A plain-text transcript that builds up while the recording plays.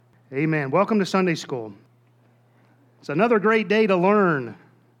Amen. Welcome to Sunday School. It's another great day to learn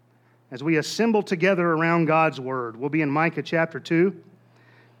as we assemble together around God's Word. We'll be in Micah chapter 2.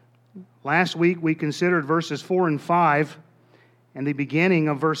 Last week we considered verses 4 and 5 and the beginning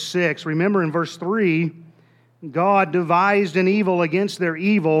of verse 6. Remember in verse 3, God devised an evil against their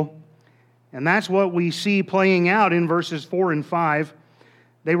evil, and that's what we see playing out in verses 4 and 5.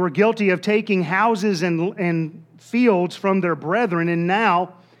 They were guilty of taking houses and fields from their brethren, and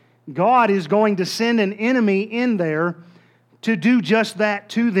now God is going to send an enemy in there to do just that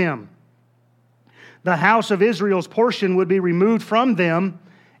to them. The house of Israel's portion would be removed from them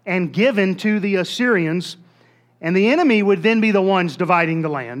and given to the Assyrians, and the enemy would then be the ones dividing the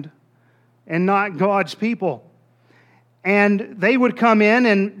land and not God's people. And they would come in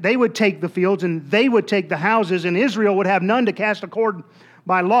and they would take the fields and they would take the houses, and Israel would have none to cast accord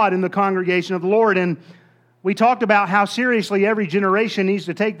by lot in the congregation of the Lord. And we talked about how seriously every generation needs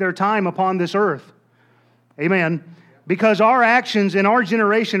to take their time upon this earth. Amen. Because our actions in our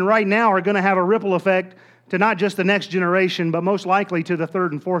generation right now are going to have a ripple effect to not just the next generation, but most likely to the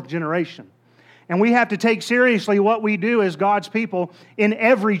third and fourth generation. And we have to take seriously what we do as God's people in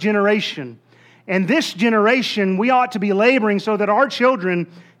every generation. And this generation, we ought to be laboring so that our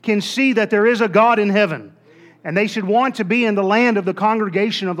children can see that there is a God in heaven. And they should want to be in the land of the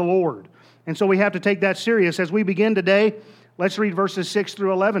congregation of the Lord. And so we have to take that serious. As we begin today, let's read verses 6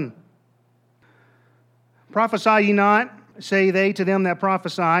 through 11. Prophesy ye not, say they to them that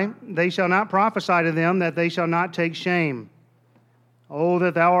prophesy. They shall not prophesy to them, that they shall not take shame. Oh,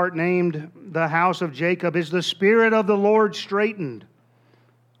 that thou art named the house of Jacob. Is the Spirit of the Lord straitened?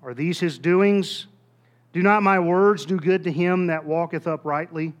 Are these his doings? Do not my words do good to him that walketh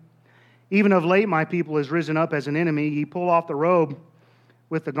uprightly? Even of late my people is risen up as an enemy. Ye pull off the robe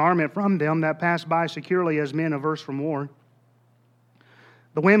with the garment from them that pass by securely as men averse from war.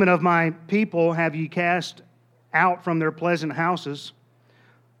 The women of my people have ye cast out from their pleasant houses.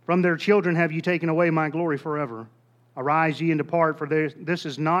 From their children have ye taken away my glory forever. Arise ye and depart, for this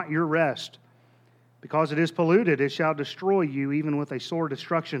is not your rest. Because it is polluted, it shall destroy you, even with a sore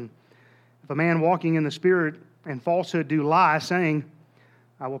destruction. If a man walking in the Spirit and falsehood do lie, saying,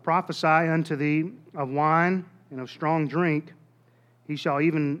 I will prophesy unto thee of wine and of strong drink, he shall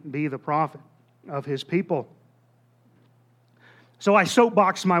even be the prophet of his people. So I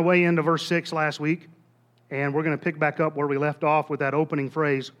soapboxed my way into verse 6 last week, and we're going to pick back up where we left off with that opening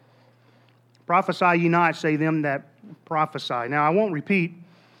phrase. Prophesy ye not, say them that prophesy. Now, I won't repeat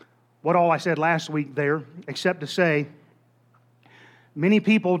what all I said last week there, except to say, many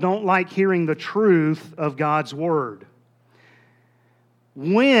people don't like hearing the truth of God's Word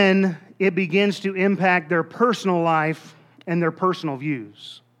when it begins to impact their personal life and their personal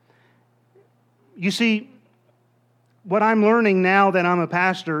views. You see, what I'm learning now that I'm a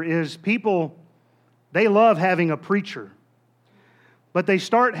pastor is people, they love having a preacher, but they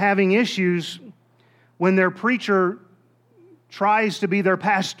start having issues when their preacher tries to be their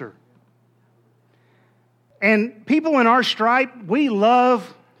pastor. And people in our stripe, we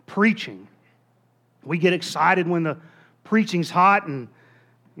love preaching. We get excited when the preaching's hot, and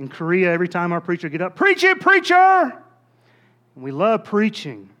in Korea, every time our preacher get up, preach it, preacher! And we love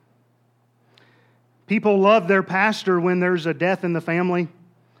preaching. People love their pastor when there's a death in the family,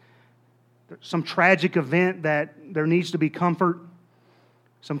 some tragic event that there needs to be comfort,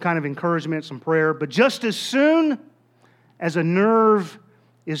 some kind of encouragement, some prayer. But just as soon as a nerve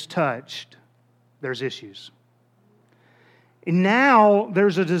is touched, there's issues. And now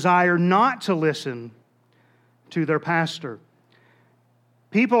there's a desire not to listen to their pastor.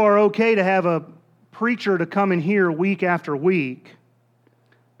 People are okay to have a preacher to come in here week after week,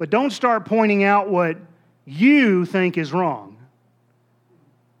 but don't start pointing out what you think is wrong,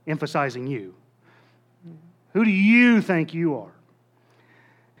 emphasizing you. Who do you think you are?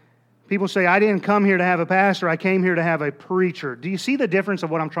 People say, I didn't come here to have a pastor, I came here to have a preacher. Do you see the difference of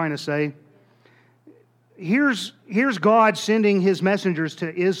what I'm trying to say? Here's God sending his messengers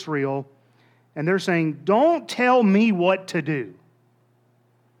to Israel, and they're saying, don't tell me what to do.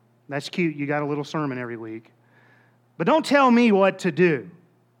 That's cute, you got a little sermon every week. But don't tell me what to do.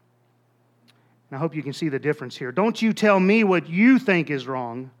 And I hope you can see the difference here. Don't you tell me what you think is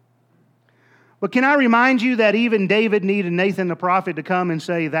wrong. But can I remind you that even David needed Nathan the prophet to come and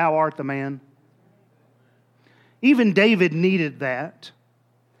say, thou art the man? Even David needed that.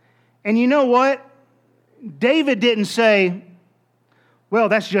 And you know what? David didn't say, well,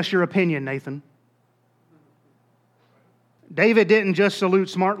 that's just your opinion, Nathan. David didn't just salute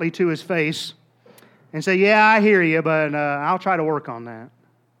smartly to his face and say, yeah, I hear you, but I'll try to work on that.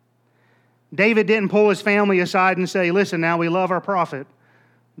 David didn't pull his family aside and say, listen, now we love our prophet,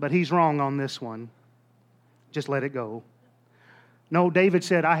 but he's wrong on this one. Just let it go. No, David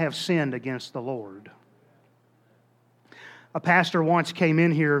said, I have sinned against the Lord. A pastor once came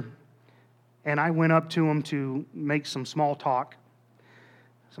in here, and I went up to him to make some small talk,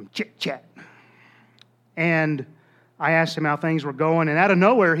 some chit-chat. And I asked him how things were going, and out of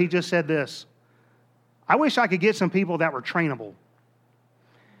nowhere, he just said this: I wish I could get some people that were trainable.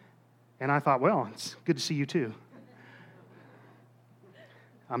 And I thought, well, it's good to see you too.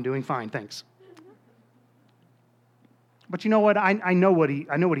 I'm doing fine, thanks. But you know what? I know what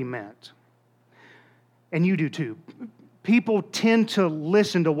he meant. And you do too. People tend to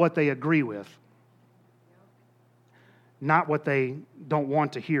listen to what they agree with, not what they don't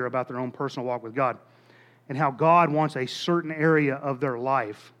want to hear about their own personal walk with God and how God wants a certain area of their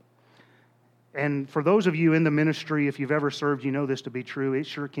life. And for those of you in the ministry, if you've ever served, you know this to be true. It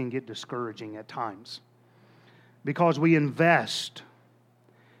sure can get discouraging at times because we invest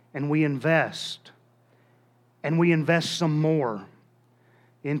and we invest and we invest some more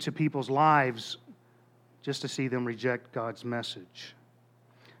into people's lives just to see them reject God's message.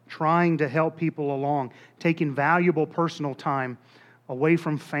 Trying to help people along, taking valuable personal time away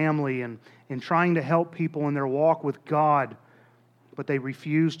from family and trying to help people in their walk with God, but they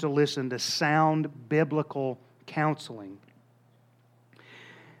refuse to listen to sound biblical counseling.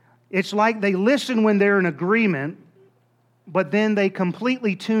 It's like they listen when they're in agreement, but then they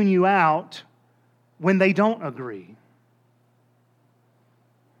completely tune you out when they don't agree.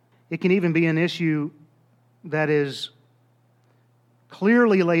 It can even be an issue that is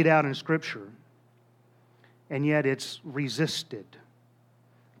clearly laid out in Scripture, and yet it's resisted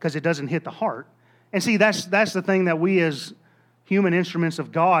because it doesn't hit the heart. And see, that's the thing that we as human instruments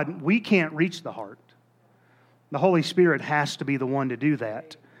of God, we can't reach the heart. The Holy Spirit has to be the one to do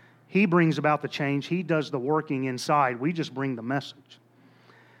that. He brings about the change. He does the working inside. We just bring the message.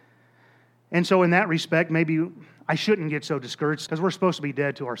 And so in that respect, maybe I shouldn't get so discouraged because we're supposed to be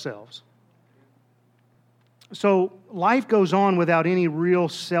dead to ourselves. So life goes on without any real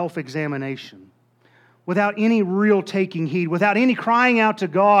self-examination, without any real taking heed, without any crying out to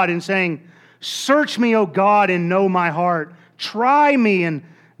God and saying, search me, O God, and know my heart. Try me and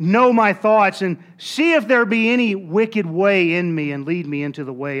know my thoughts and see if there be any wicked way in me and lead me into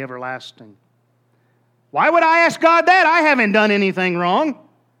the way everlasting. Why would I ask God that? I haven't done anything wrong.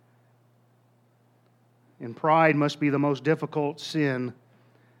 And pride must be the most difficult sin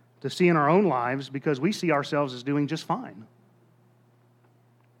to see in our own lives because we see ourselves as doing just fine.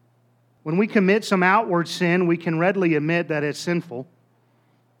 When we commit some outward sin, we can readily admit that it's sinful.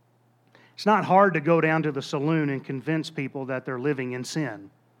 It's not hard to go down to the saloon and convince people that they're living in sin.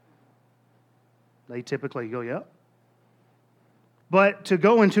 They typically go, yep. But to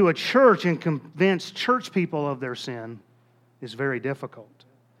go into a church and convince church people of their sin is very difficult.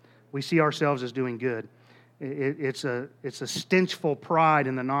 We see ourselves as doing good. It's a stenchful pride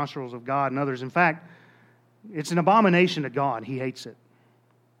in the nostrils of God and others. In fact, it's an abomination to God. He hates it.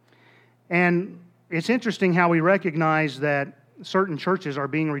 And it's interesting how we recognize that certain churches are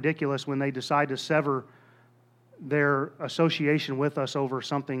being ridiculous when they decide to sever their association with us over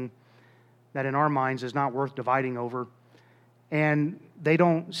something that in our minds is not worth dividing over. And they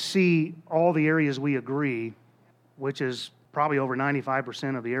don't see all the areas we agree, which is probably over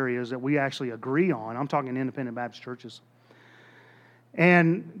 95% of the areas that we actually agree on. I'm talking independent Baptist churches.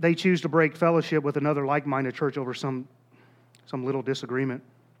 And they choose to break fellowship with another like-minded church over some little disagreement.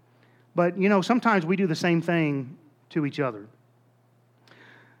 But, sometimes we do the same thing to each other.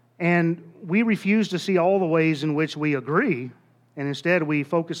 And we refuse to see all the ways in which we agree, and instead we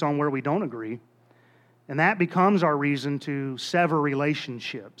focus on where we don't agree. And that becomes our reason to sever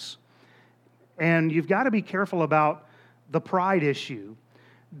relationships. And you've got to be careful about the pride issue.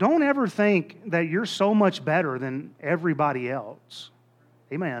 Don't ever think that you're so much better than everybody else.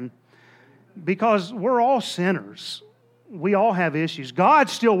 Amen. Because we're all sinners. We all have issues.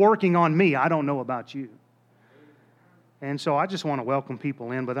 God's still working on me. I don't know about you. And so I just want to welcome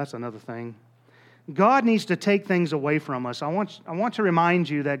people in, but that's another thing. God needs to take things away from us. I want to remind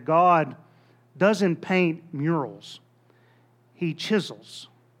you that God doesn't paint murals. He chisels.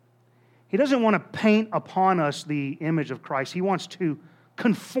 He doesn't want to paint upon us the image of Christ. He wants to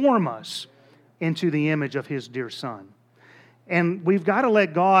conform us into the image of His dear Son. And we've got to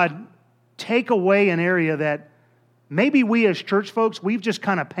let God take away an area that maybe we as church folks, we've just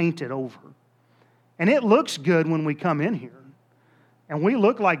kind of painted over. And it looks good when we come in here. And we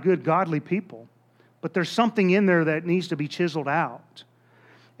look like good, godly people. But there's something in there that needs to be chiseled out.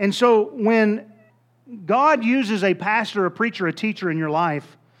 And so when God uses a pastor, a preacher, a teacher in your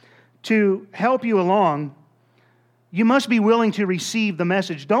life to help you along, you must be willing to receive the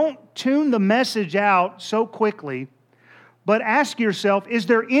message. Don't tune the message out so quickly, but ask yourself, is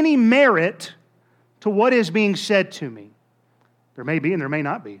there any merit to what is being said to me? There may be and there may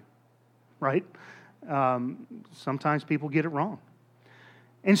not be, right? Sometimes people get it wrong.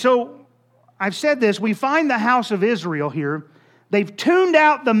 And so, I've said this, we find the house of Israel here. They've tuned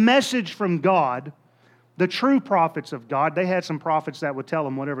out the message from God, the true prophets of God. They had some prophets that would tell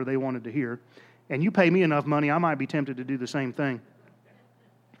them whatever they wanted to hear. And you pay me enough money, I might be tempted to do the same thing.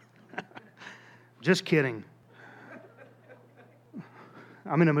 Just kidding.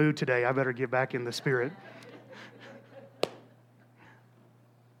 I'm in a mood today. I better get back in the spirit.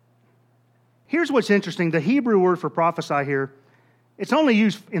 Here's what's interesting. The Hebrew word for prophesy here, it's only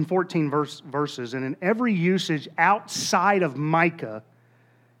used in 14 verses, and in every usage outside of Micah,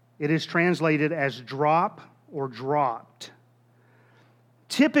 it is translated as drop or dropped.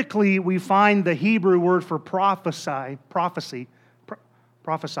 Typically, we find the Hebrew word for prophecy.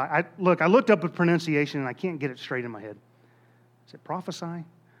 I looked up a pronunciation and I can't get it straight in my head. Is it prophesy?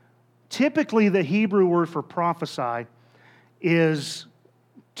 Typically, the Hebrew word for prophesy is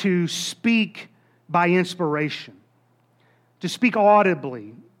to speak by inspiration, to speak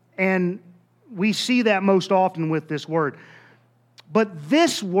audibly. And we see that most often with this word. But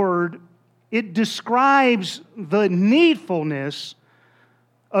this word, it describes the needfulness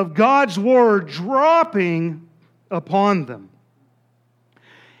of God's word dropping upon them.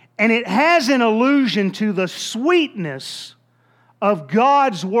 And it has an allusion to the sweetness of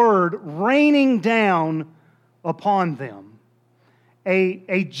God's word raining down upon them.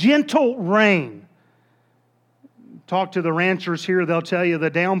 A gentle rain. Talk to the ranchers here, they'll tell you the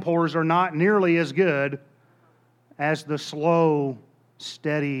downpours are not nearly as good as the slow,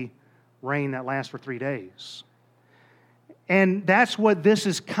 steady rain that lasts for 3 days. And that's what this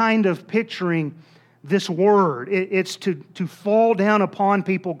is kind of picturing, this word. It's to fall down upon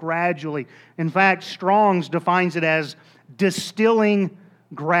people gradually. In fact, Strong's defines it as distilling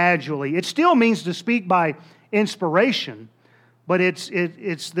gradually. It still means to speak by inspiration, but it's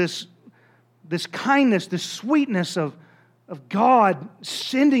this kindness, this sweetness of God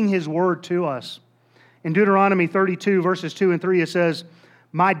sending His word to us. In Deuteronomy 32, verses 2 and 3, it says,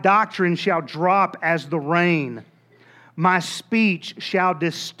 "My doctrine shall drop as the rain. My speech shall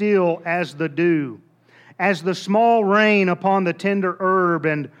distill as the dew, as the small rain upon the tender herb,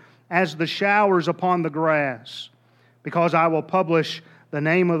 and as the showers upon the grass. Because I will publish the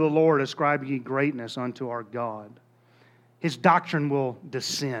name of the Lord, ascribe ye greatness unto our God." His doctrine will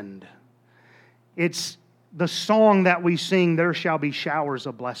descend. It's the song that we sing, "There shall be showers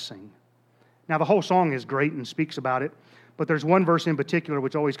of blessing." Now, the whole song is great and speaks about it, but there's one verse in particular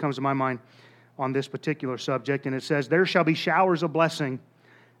which always comes to my mind on this particular subject, and it says, "There shall be showers of blessing.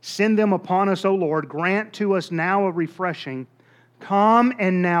 Send them upon us, O Lord. Grant to us now a refreshing. Come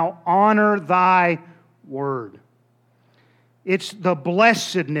and now honor thy word." It's the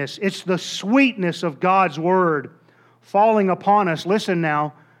blessedness, it's the sweetness of God's word falling upon us. Listen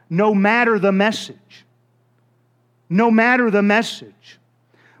now, no matter the message. No matter the message.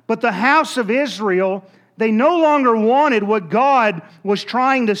 But the house of Israel, they no longer wanted what God was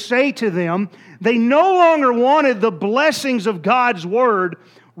trying to say to them. They no longer wanted the blessings of God's word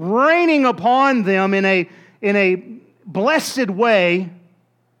raining upon them in a blessed way.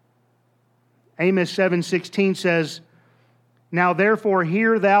 Amos 7:16 says, "Now therefore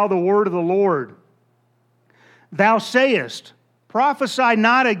hear thou the word of the Lord. Thou sayest, prophesy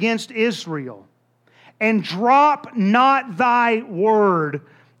not against Israel, and drop not thy word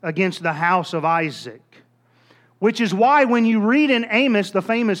against the house of Isaac." Which is why when you read in Amos, the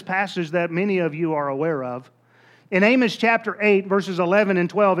famous passage that many of you are aware of, in Amos chapter 8, verses 11 and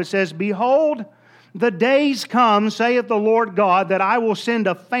 12, it says, "Behold, the days come, saith the Lord God, that I will send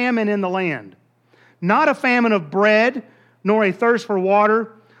a famine in the land. Not a famine of bread, nor a thirst for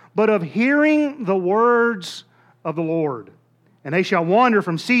water, but of hearing the words of the Lord. And they shall wander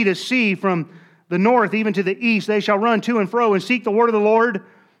from sea to sea, from the north even to the east. They shall run to and fro and seek the word of the Lord,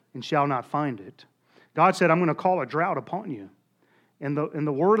 and shall not find it." God said, "I'm going to call a drought upon you. And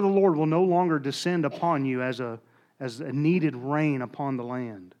the word of the Lord will no longer descend upon you as a needed rain upon the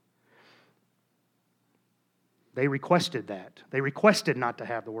land." They requested that. They requested not to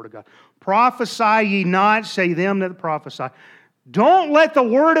have the word of God. "Prophesy ye not, say them that prophesy." Don't let the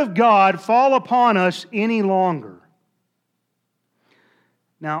word of God fall upon us any longer.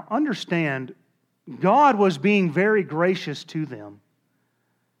 Now, understand, God was being very gracious to them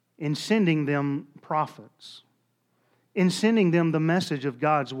in sending them prophets, in sending them the message of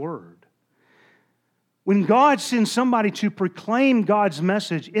God's word. When God sends somebody to proclaim God's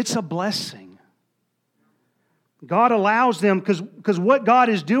message, it's a blessing. God allows them, because what God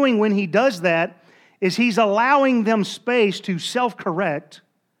is doing when He does that is He's allowing them space to self-correct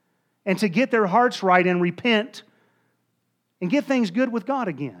and to get their hearts right and repent and get things good with God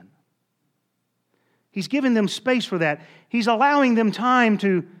again. He's giving them space for that. He's allowing them time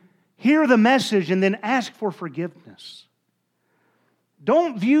to hear the message and then ask for forgiveness.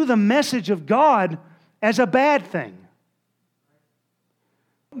 Don't view the message of God as a bad thing.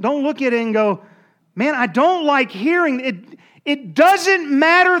 Don't look at it and go, man, I don't like hearing it. It doesn't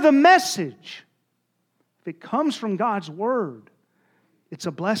matter the message. If it comes from God's Word, it's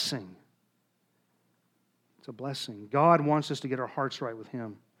a blessing. It's a blessing. God wants us to get our hearts right with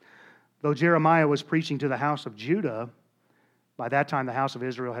Him. Though Jeremiah was preaching to the house of Judah, by that time the house of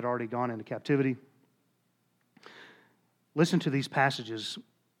Israel had already gone into captivity. Listen to these passages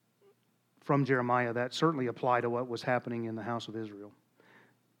from Jeremiah that certainly apply to what was happening in the house of Israel.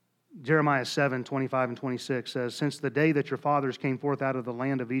 Jeremiah 7, 25 and 26 says, "Since the day that your fathers came forth out of the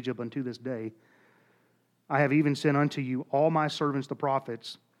land of Egypt unto this day, I have even sent unto you all my servants the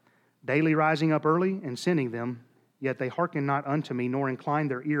prophets, daily rising up early and sending them. Yet they hearkened not unto me, nor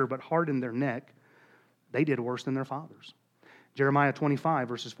inclined their ear, but hardened their neck. They did worse than their fathers." Jeremiah 25,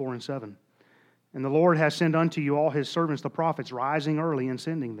 verses 4 and 7. "And the Lord has sent unto you all His servants the prophets, rising early and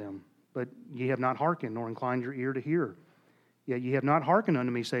sending them. But ye have not hearkened, nor inclined your ear to hear. Yet ye have not hearkened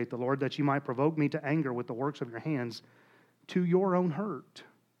unto me, saith the Lord, that ye might provoke me to anger with the works of your hands, to your own hurt."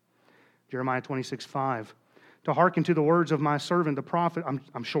 Jeremiah 26, 5. "To hearken to the words of my servant the prophet,"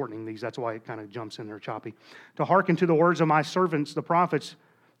 I'm shortening these, that's why it kind of jumps in there choppy. "To hearken to the words of my servants the prophets,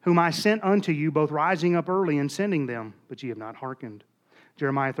 whom I sent unto you, both rising up early and sending them, but ye have not hearkened."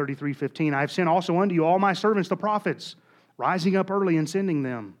 Jeremiah 33, 15. "I have sent also unto you all my servants the prophets, rising up early and sending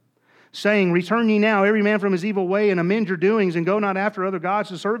them, saying, Return ye now, every man from his evil way, and amend your doings, and go not after other gods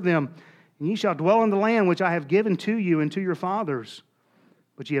to serve them. And ye shall dwell in the land which I have given to you and to your fathers.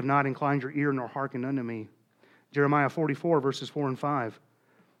 But ye have not inclined your ear, nor hearkened unto me." Jeremiah 44, verses 4 and 5.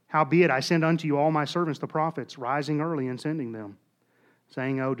 "Howbeit I send unto you all my servants the prophets, rising early and sending them,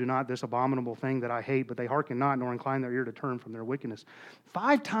 saying, Oh, do not this abominable thing that I hate, but they hearken not, nor incline their ear to turn from their wickedness."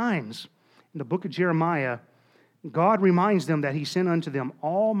 5 times in the book of Jeremiah, God reminds them that He sent unto them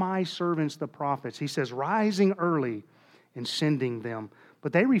all my servants the prophets. He says, rising early and sending them.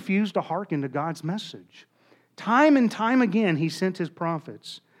 But they refused to hearken to God's message. Time and time again, He sent His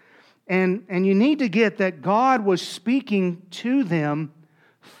prophets. And you need to get that God was speaking to them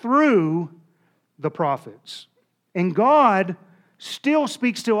through the prophets. And God still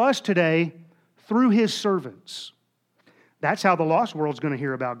speaks to us today through His servants. That's how the lost world's going to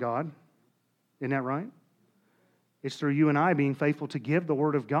hear about God. Isn't that right? It's through you and I being faithful to give the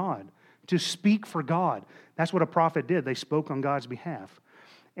Word of God, to speak for God. That's what a prophet did. They spoke on God's behalf.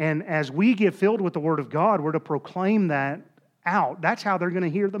 And as we get filled with the Word of God, we're to proclaim that out. That's how they're going to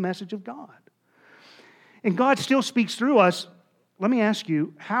hear the message of God. And God still speaks through us. Let me ask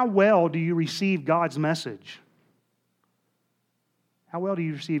you, how well do you receive God's message? How well do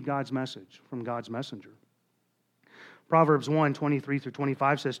you receive God's message from God's messenger? Proverbs 1, 23 through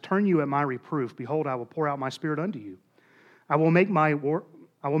 25 says, "Turn you at my reproof. Behold, I will pour out my spirit unto you. I will make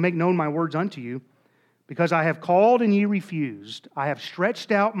known my words unto you, because I have called and ye refused. I have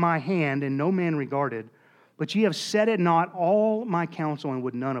stretched out my hand and no man regarded. But ye have set at naught all my counsel and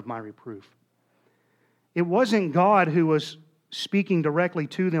would none of my reproof." It wasn't God who was speaking directly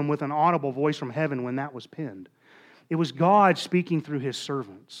to them with an audible voice from heaven when that was penned. It was God speaking through His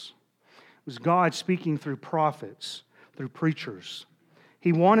servants. It was God speaking through prophets, through preachers.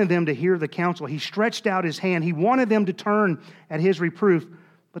 He wanted them to hear the counsel. He stretched out His hand. He wanted them to turn at His reproof,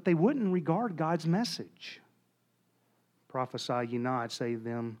 but they wouldn't regard God's message. "Prophesy ye not, say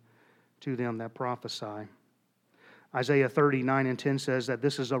them to them that prophesy." Isaiah 39 and 10 says that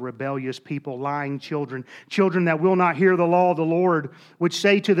this is a rebellious people, lying children, children that will not hear the law of the Lord, which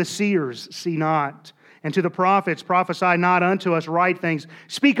say to the seers, See not, and to the prophets, Prophesy not unto us right things,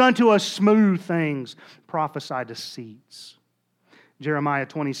 speak unto us smooth things, prophesy deceits. Jeremiah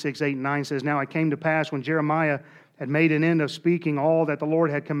 26, 8 and 9 says, "Now it came to pass when Jeremiah had made an end of speaking all that the Lord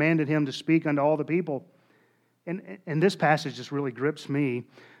had commanded him to speak unto all the people." And this passage just really grips me.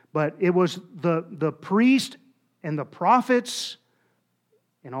 But it was the priest and the prophets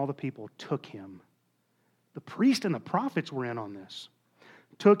and all the people took him. The priest and the prophets were in on this.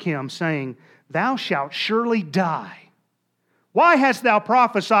 Took him, saying, "Thou shalt surely die. Why hast thou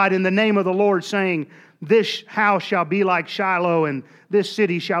prophesied in the name of the Lord, saying, This house shall be like Shiloh, and this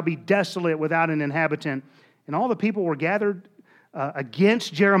city shall be desolate without an inhabitant?" And all the people were gathered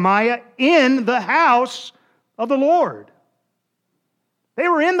against Jeremiah in the house of the Lord. They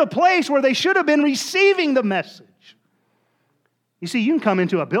were in the place where they should have been receiving the message. You see, you can come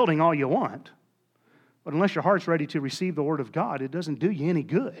into a building all you want, but unless your heart's ready to receive the Word of God, it doesn't do you any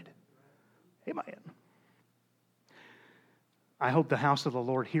good. Amen. I hope the house of the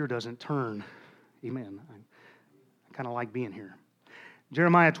Lord here doesn't turn. Amen. I kind of like being here.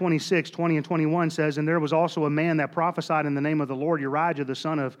 Jeremiah 26, 20 and 21 says, "And there was also a man that prophesied in the name of the Lord, Urijah, the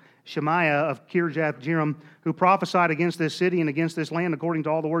son of Shemaiah of Kirjath-Jearim, who prophesied against this city and against this land according to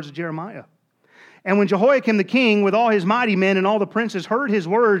all the words of Jeremiah. And when Jehoiakim the king, with all his mighty men and all the princes, heard his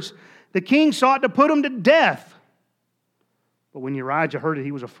words, the king sought to put him to death. But when Urijah heard it,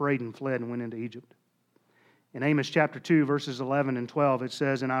 he was afraid and fled and went into Egypt." In Amos chapter 2, verses 11 and 12, it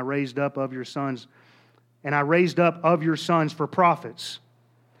says, "And I raised up of your sons for prophets,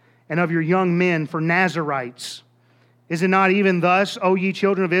 and of your young men for Nazarites. Is it not even thus, O ye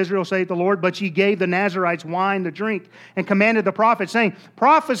children of Israel, saith the Lord? But ye gave the Nazarites wine to drink, and commanded the prophets, saying,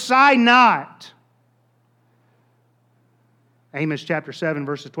 Prophesy not." Amos chapter 7,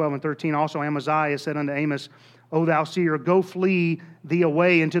 verses 12 and 13, "Also Amaziah said unto Amos, O thou seer, go flee thee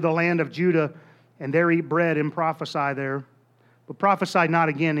away into the land of Judah, and there eat bread and prophesy there. But prophesy not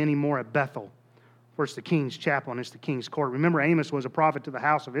again any more at Bethel. For it's the king's chapel and it's the king's court." Remember, Amos was a prophet to the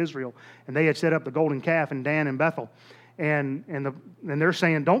house of Israel, and they had set up the golden calf in Dan and Bethel. And they're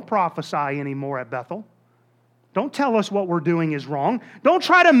saying, don't prophesy anymore at Bethel. Don't tell us what we're doing is wrong. Don't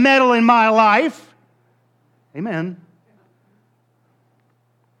try to meddle in my life. Amen.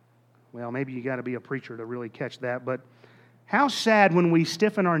 Well, maybe you got to be a preacher to really catch that, but how sad when we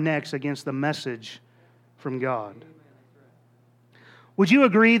stiffen our necks against the message from God. Would you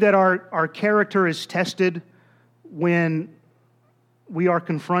agree that our character is tested when we are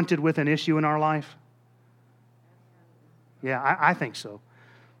confronted with an issue in our life? Yeah, I think so.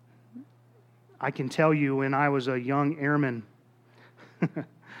 I can tell you when I was a young airman,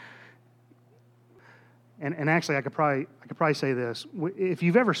 and actually I could probably say this. If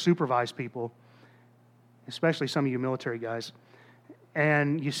you've ever supervised people, especially some of you military guys,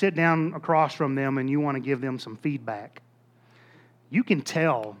 and you sit down across from them and you want to give them some feedback, you can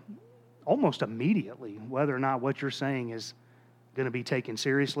tell almost immediately whether or not what you're saying is going to be taken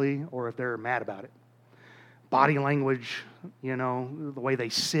seriously or if they're mad about it. Body language, the way they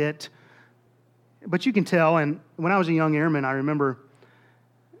sit. But you can tell, and when I was a young airman, I remember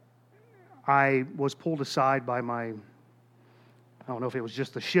I was pulled aside by I don't know if it was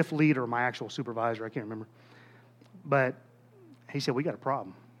just the shift lead or my actual supervisor, I can't remember. But he said, "We got a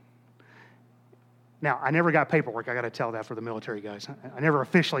problem." Now, I never got paperwork. I got to tell that for the military guys. I never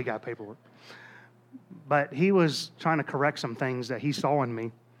officially got paperwork. But he was trying to correct some things that he saw in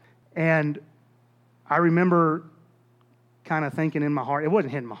me. And I remember kind of thinking in my heart, it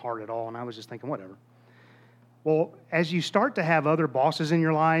wasn't hitting my heart at all, and I was just thinking, whatever. Well, as you start to have other bosses in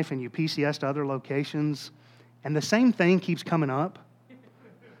your life and you PCS to other locations, and the same thing keeps coming up,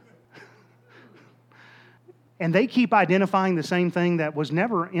 and they keep identifying the same thing that was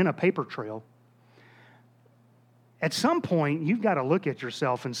never in a paper trail, at some point, you've got to look at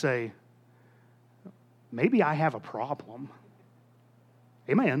yourself and say, maybe I have a problem.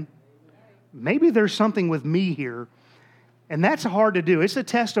 Amen. Maybe there's something with me here. And that's hard to do. It's a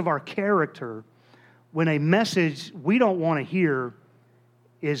test of our character when a message we don't want to hear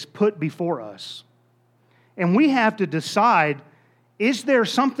is put before us. And we have to decide, is there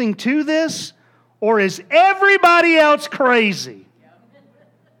something to this, or is everybody else crazy?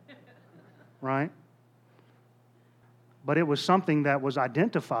 Right? But it was something that was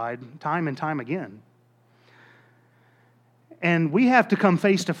identified time and time again. And we have to come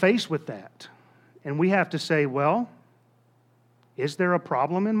face to face with that. And we have to say, well, is there a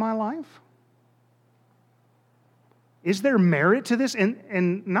problem in my life? Is there merit to this?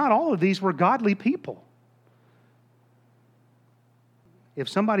 And not all of these were godly people. If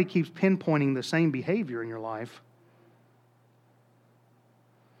somebody keeps pinpointing the same behavior in your life,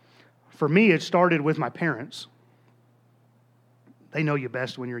 for me, it started with my parents. They know you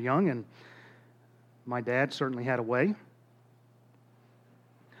best when you're young, and my dad certainly had a way.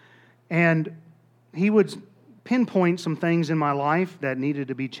 And he would pinpoint some things in my life that needed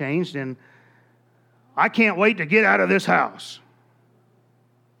to be changed, and I can't wait to get out of this house.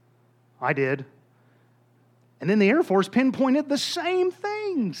 I did. And then the Air Force pinpointed the same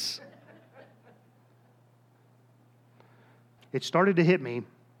things. It started to hit me,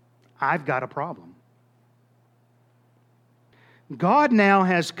 I've got a problem. God now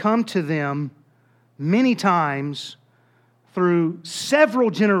has come to them many times through several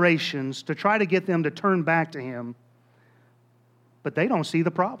generations to try to get them to turn back to Him, but they don't see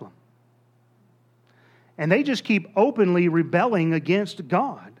the problem. And they just keep openly rebelling against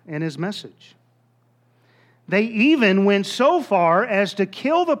God and His message. They even went so far as to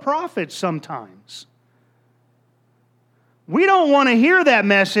kill the prophets sometimes. We don't want to hear that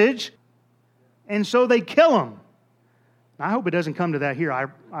message, and so they kill them. I hope it doesn't come to that here.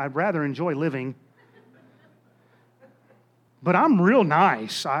 I'd rather enjoy living. But I'm real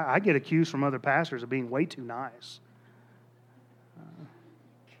nice. I get accused from other pastors of being way too nice.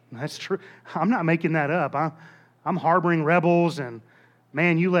 That's true. I'm not making that up. I'm harboring rebels, and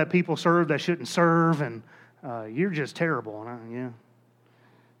man, you let people serve that shouldn't serve, and you're just terrible. And yeah.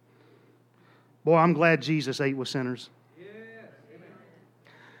 Boy, I'm glad Jesus ate with sinners.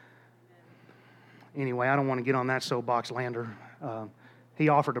 Anyway, I don't want to get on that soapbox, Lander. He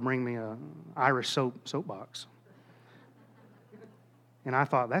offered to bring me a Irish soapbox. And I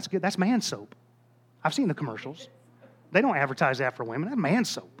thought, that's good. That's man soap. I've seen the commercials. They don't advertise that for women. That's man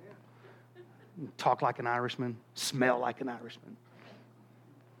soap. Talk like an Irishman. Smell like an Irishman.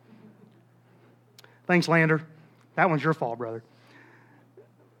 Thanks, Lander. That one's your fault, brother.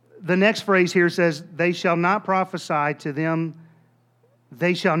 The next phrase here says, they shall not prophesy to them.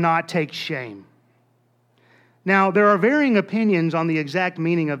 They shall not take shame. Now, there are varying opinions on the exact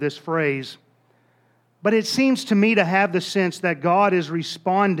meaning of this phrase, but it seems to me to have the sense that God is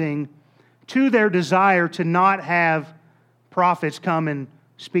responding to their desire to not have prophets come and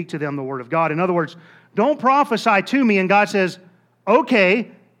speak to them the Word of God. In other words, don't prophesy to me, and God says, okay,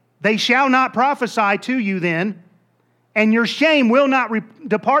 they shall not prophesy to you then, and your shame will not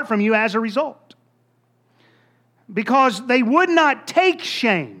depart from you as a result. Because they would not take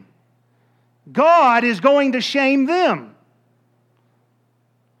shame. God is going to shame them.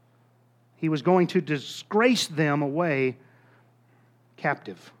 He was going to disgrace them away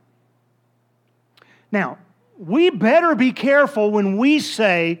captive. Now, we better be careful when we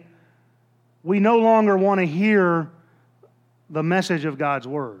say we no longer want to hear the message of God's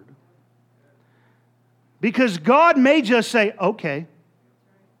Word. Because God may just say, okay.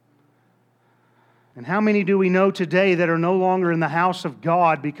 And how many do we know today that are no longer in the house of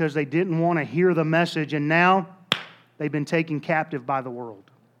God because they didn't want to hear the message, and now they've been taken captive by the world?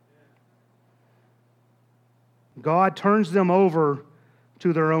 God turns them over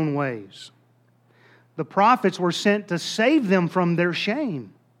to their own ways. The prophets were sent to save them from their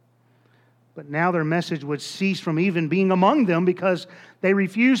shame. But now their message would cease from even being among them because they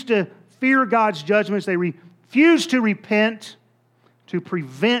refused to fear God's judgments. They refused to repent to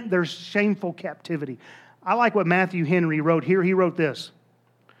prevent their shameful captivity. I like what Matthew Henry wrote here. He wrote this: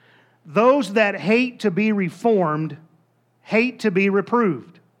 those that hate to be reformed hate to be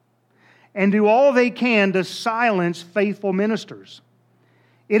reproved, and do all they can to silence faithful ministers.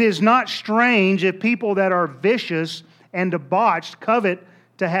 It is not strange if people that are vicious and debauched covet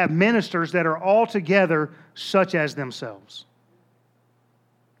to have ministers that are altogether such as themselves.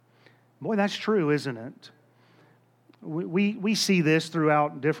 Boy, that's true, isn't it? We see this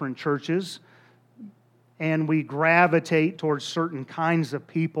throughout different churches, and we gravitate towards certain kinds of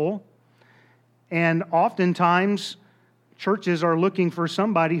people. And oftentimes, churches are looking for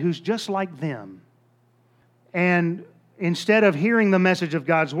somebody who's just like them. And instead of hearing the message of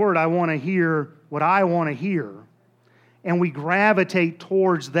God's Word, I want to hear what I want to hear. And we gravitate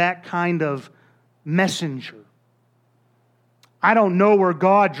towards that kind of messenger. I don't know where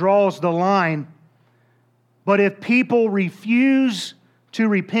God draws the line, but if people refuse to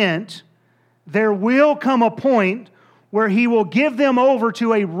repent, there will come a point where He will give them over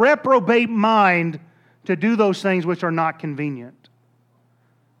to a reprobate mind to do those things which are not convenient.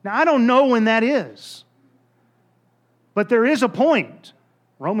 Now, I don't know when that is, but there is a point.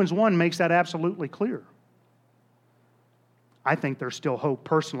 Romans 1 makes that absolutely clear. I think there's still hope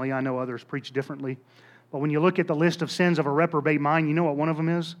personally. I know others preach differently. But when you look at the list of sins of a reprobate mind, you know what one of them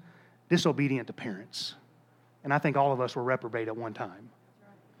is? Disobedient to parents. And I think all of us were reprobate at one time.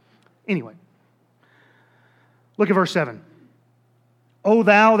 Anyway, look at verse 7. O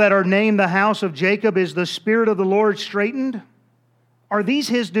thou that art named the house of Jacob, is the Spirit of the Lord straitened? Are these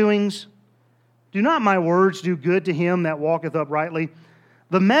His doings? Do not my words do good to him that walketh uprightly?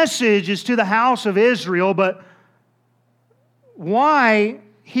 The message is to the house of Israel, but why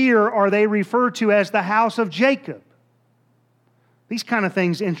here are they referred to as the house of Jacob? These kind of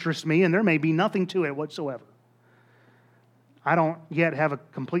things interest me, and there may be nothing to it whatsoever. I don't yet have a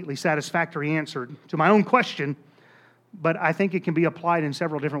completely satisfactory answer to my own question, but I think it can be applied in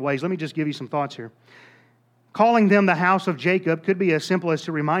several different ways. Let me just give you some thoughts here. Calling them the house of Jacob could be as simple as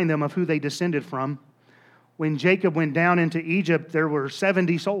to remind them of who they descended from. When Jacob went down into Egypt, there were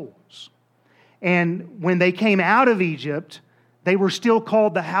 70 souls. And when they came out of Egypt, they were still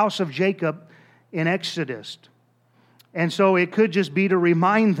called the house of Jacob in Exodus. And so it could just be to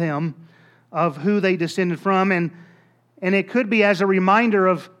remind them of who they descended from, and it could be as a reminder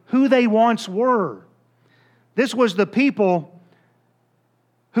of who they once were. This was the people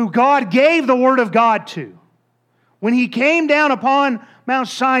who God gave the Word of God to. When He came down upon Mount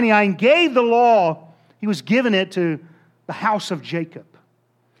Sinai and gave the law, He was giving it to the house of Jacob.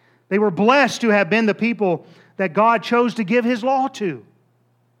 They were blessed to have been the people that God chose to give His law to.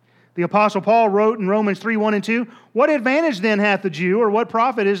 The Apostle Paul wrote in Romans 3:1 and 2, "What advantage then hath the Jew, or what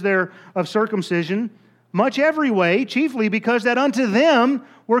profit is there of circumcision? Much every way, chiefly because that unto them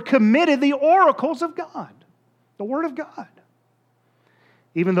were committed the oracles of God," the Word of God.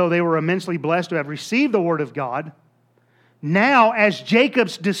 Even though they were immensely blessed to have received the Word of God, now as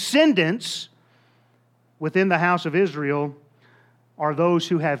Jacob's descendants within the house of Israel are those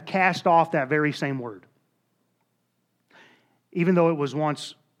who have cast off that very same Word. Even though it was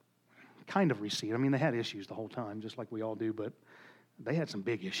once kind of received. I mean, they had issues the whole time, just like we all do, but they had some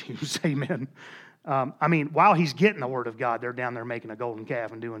big issues. Amen. While he's getting the Word of God, they're down there making a golden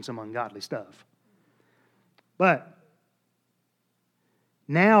calf and doing some ungodly stuff. But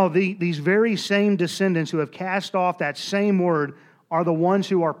now these very same descendants who have cast off that same Word are the ones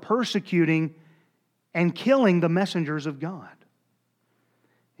who are persecuting and killing the messengers of God.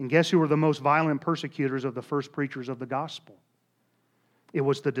 And guess who were the most violent persecutors of the first preachers of the gospel? It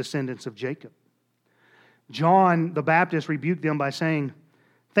was the descendants of Jacob. John the Baptist rebuked them by saying,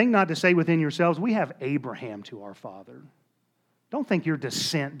 "Think not to say within yourselves, we have Abraham to our father. Don't think your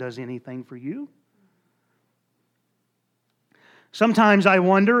descent does anything for you." Sometimes I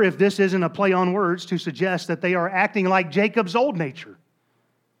wonder if this isn't a play on words to suggest that they are acting like Jacob's old nature.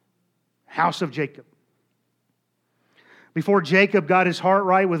 House of Jacob. Before Jacob got his heart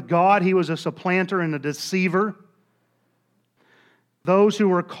right with God, he was a supplanter and a deceiver. Those who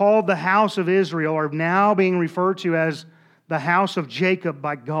were called the house of Israel are now being referred to as the house of Jacob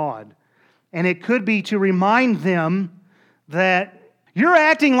by God. And it could be to remind them that you're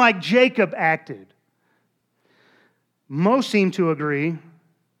acting like Jacob acted. Most seem to agree.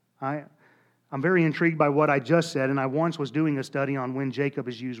 I'm very intrigued by what I just said, and I once was doing a study on when Jacob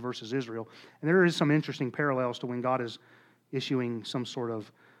is used versus Israel. And there is some interesting parallels to when God is issuing some sort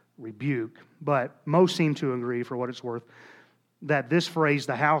of rebuke. But most seem to agree, for what it's worth, that this phrase,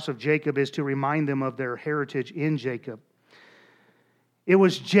 the house of Jacob, is to remind them of their heritage in Jacob. It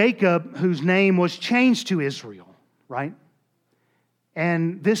was Jacob whose name was changed to Israel, right?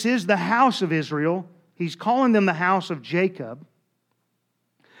 And this is the house of Israel. He's calling them the house of Jacob.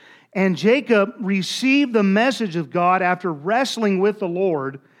 And Jacob received the message of God after wrestling with the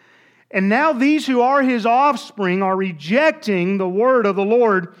Lord. And now these who are his offspring are rejecting the word of the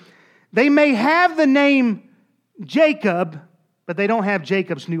Lord. They may have the name Jacob, but they don't have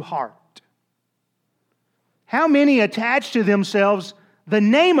Jacob's new heart. How many attach to themselves the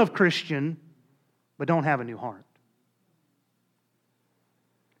name of Christian, but don't have a new heart?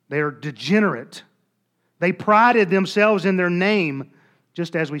 They are degenerate. They prided themselves in their name,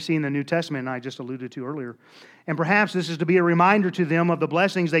 just as we see in the New Testament, and I just alluded to earlier. And perhaps this is to be a reminder to them of the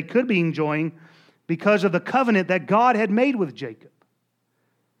blessings they could be enjoying because of the covenant that God had made with Jacob.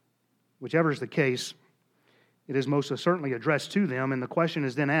 Whichever is the case, it is most certainly addressed to them, and the question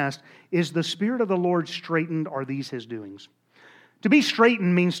is then asked, is the Spirit of the Lord straitened? Are these His doings? To be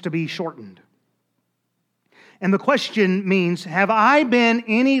straitened means to be shortened. And the question means, have I been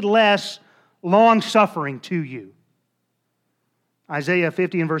any less long-suffering to you? Isaiah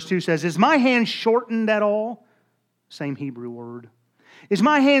 50 and verse 2 says, "Is my hand shortened at all?" Same Hebrew word. "Is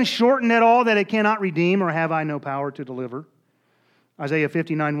my hand shortened at all that it cannot redeem, or have I no power to deliver?" Isaiah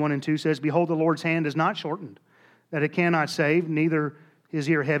 59, 1 and 2 says, "Behold, the Lord's hand is not shortened, that it cannot save, neither his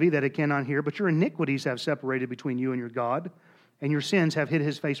ear heavy, that it cannot hear. But your iniquities have separated between you and your God, and your sins have hid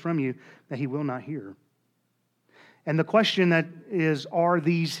His face from you, that He will not hear." And the question that is, are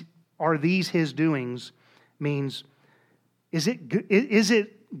these His doings, means, is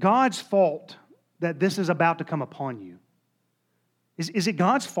it God's fault that this is about to come upon you? Is it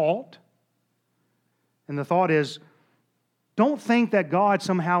God's fault? And the thought is, don't think that God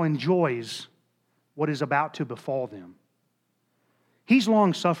somehow enjoys what is about to befall them. He's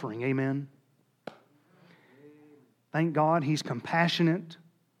long-suffering, amen? Thank God He's compassionate.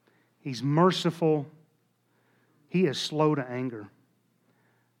 He's merciful. He is slow to anger.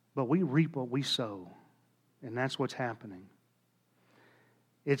 But we reap what we sow, and that's what's happening.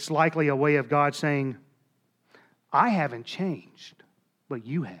 It's likely a way of God saying, I haven't changed, but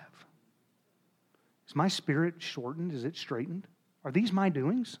you have. Is my spirit shortened? Is it straightened? Are these my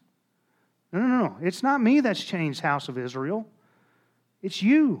doings? No. It's not me that's changed, house of Israel. It's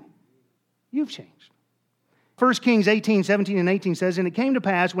you. You've changed. 1 Kings 18, 17 and 18 says, "And it came to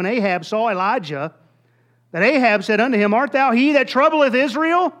pass, when Ahab saw Elijah, that Ahab said unto him, Art thou he that troubleth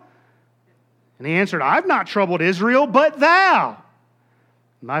Israel? And he answered, I've not troubled Israel, but thou,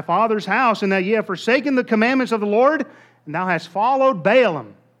 and thy father's house, and that ye have forsaken the commandments of the Lord, and thou hast followed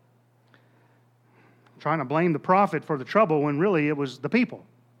Baalim." Trying to blame the prophet for the trouble when really it was the people.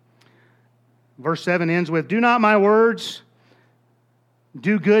 Verse 7 ends with, "Do not my words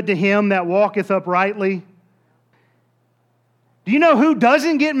do good to him that walketh uprightly?" Do you know who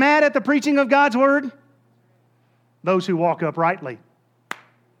doesn't get mad at the preaching of God's word? Those who walk uprightly.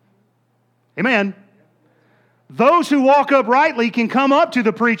 Amen. Those who walk uprightly can come up to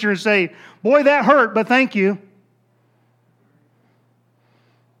the preacher and say, "Boy, that hurt, but thank you."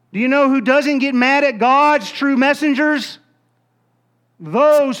 Do you know who doesn't get mad at God's true messengers?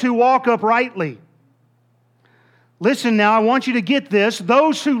 Those who walk uprightly. Listen now, I want you to get this.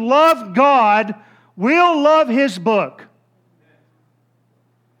 Those who love God will love His book.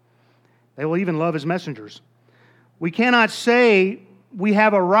 They will even love His messengers. We cannot say we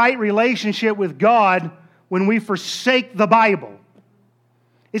have a right relationship with God when we forsake the Bible.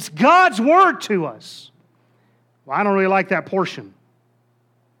 It's God's word to us. Well, I don't really like that portion.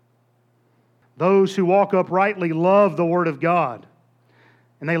 Those who walk uprightly love the Word of God.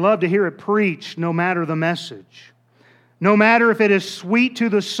 And they love to hear it preached no matter the message. No matter if it is sweet to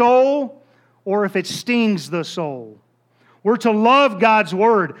the soul or if it stings the soul. We're to love God's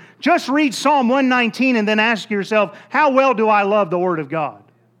Word. Just read Psalm 119 and then ask yourself, how well do I love the Word of God?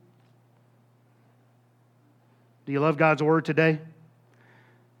 Do you love God's Word today?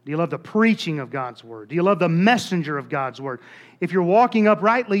 Do you love the preaching of God's Word? Do you love the messenger of God's Word? If you're walking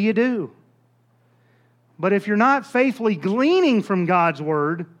uprightly, you do. But if you're not faithfully gleaning from God's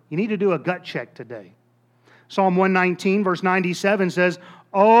Word, you need to do a gut check today. Psalm 119, verse 97 says,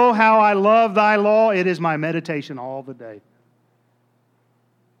 "Oh, how I love thy law. It is my meditation all the day."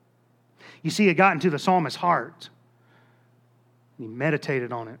 You see, it got into the psalmist's heart. He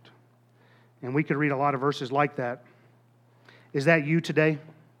meditated on it. And we could read a lot of verses like that. Is that you today?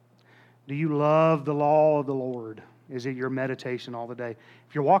 Do you love the law of the Lord? Is it your meditation all the day?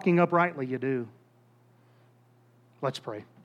 If you're walking uprightly, you do. Let's pray.